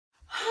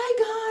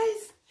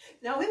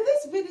Now in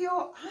this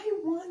video, I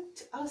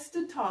want us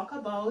to talk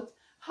about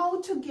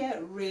how to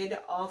get rid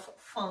of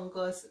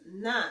fungus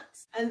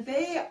gnats. And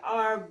they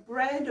are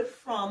bred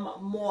from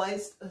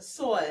moist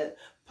soil,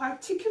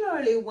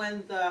 particularly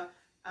when the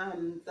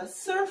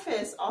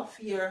surface of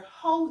your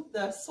house,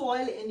 the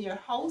soil in your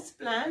house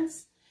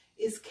plants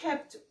is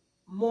kept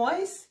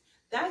moist.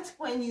 That's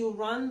when you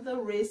run the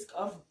risk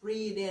of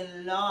breeding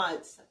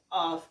lots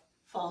of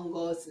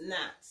fungus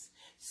gnats.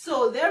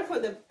 So therefore,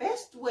 the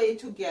best way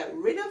to get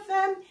rid of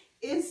them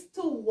is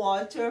to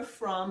water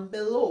from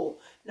below.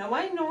 Now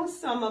I know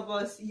some of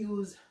us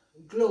use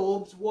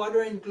globes,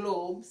 watering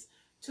globes,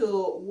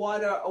 to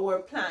water our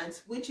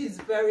plants, which is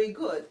very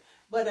good.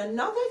 But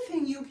another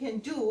thing you can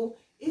do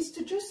is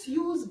to just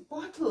use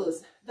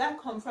bottles that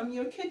come from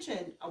your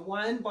kitchen. A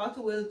wine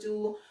bottle will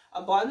do,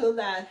 a bottle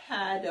that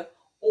had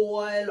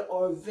oil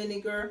or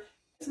vinegar.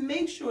 Just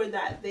make sure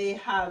that they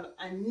have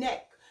a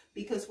neck,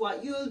 because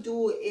what you'll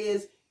do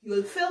is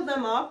you'll fill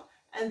them up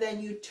and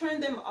then you turn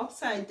them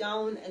upside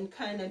down and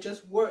kind of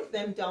just work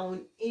them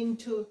down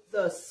into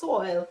the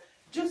soil,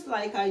 just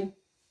like I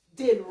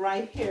did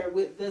right here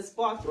with this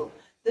bottle.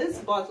 This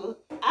bottle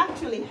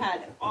actually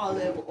had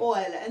olive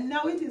oil, and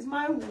now it is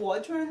my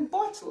watering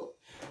bottle.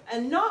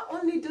 And not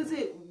only does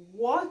it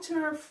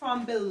water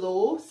from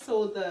below,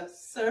 so the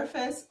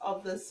surface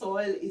of the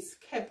soil is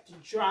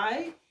kept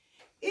dry,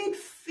 it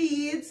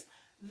feeds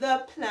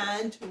the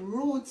plant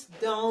roots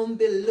down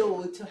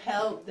below to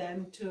help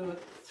them to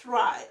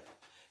thrive.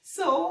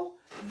 So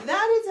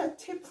that is a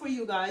tip for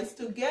you guys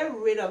to get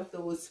rid of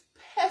those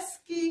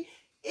pesky,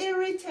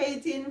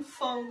 irritating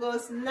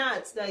fungus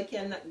gnats that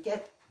can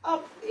get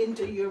up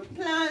into your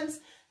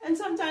plants and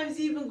sometimes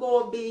even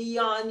go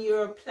beyond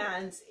your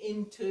plants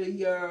into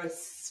your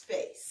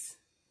space.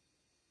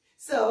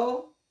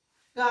 So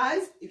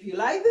guys, if you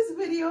like this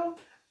video,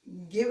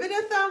 give it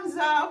a thumbs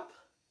up,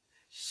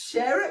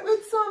 share it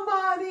with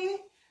somebody,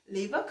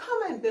 leave a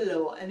comment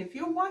below, and if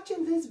you're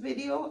watching this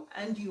video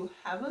and you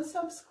haven't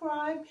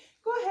subscribed,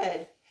 go ahead,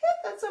 hit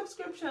that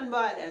subscription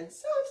button,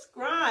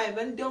 subscribe,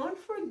 and don't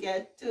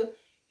forget to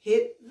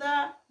hit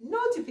the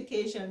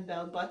notification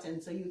bell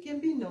button so you can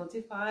be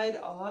notified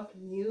of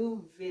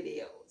new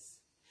videos.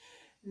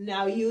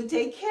 Now you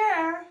take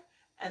care,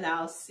 and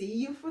I'll see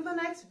you for the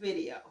next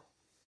video.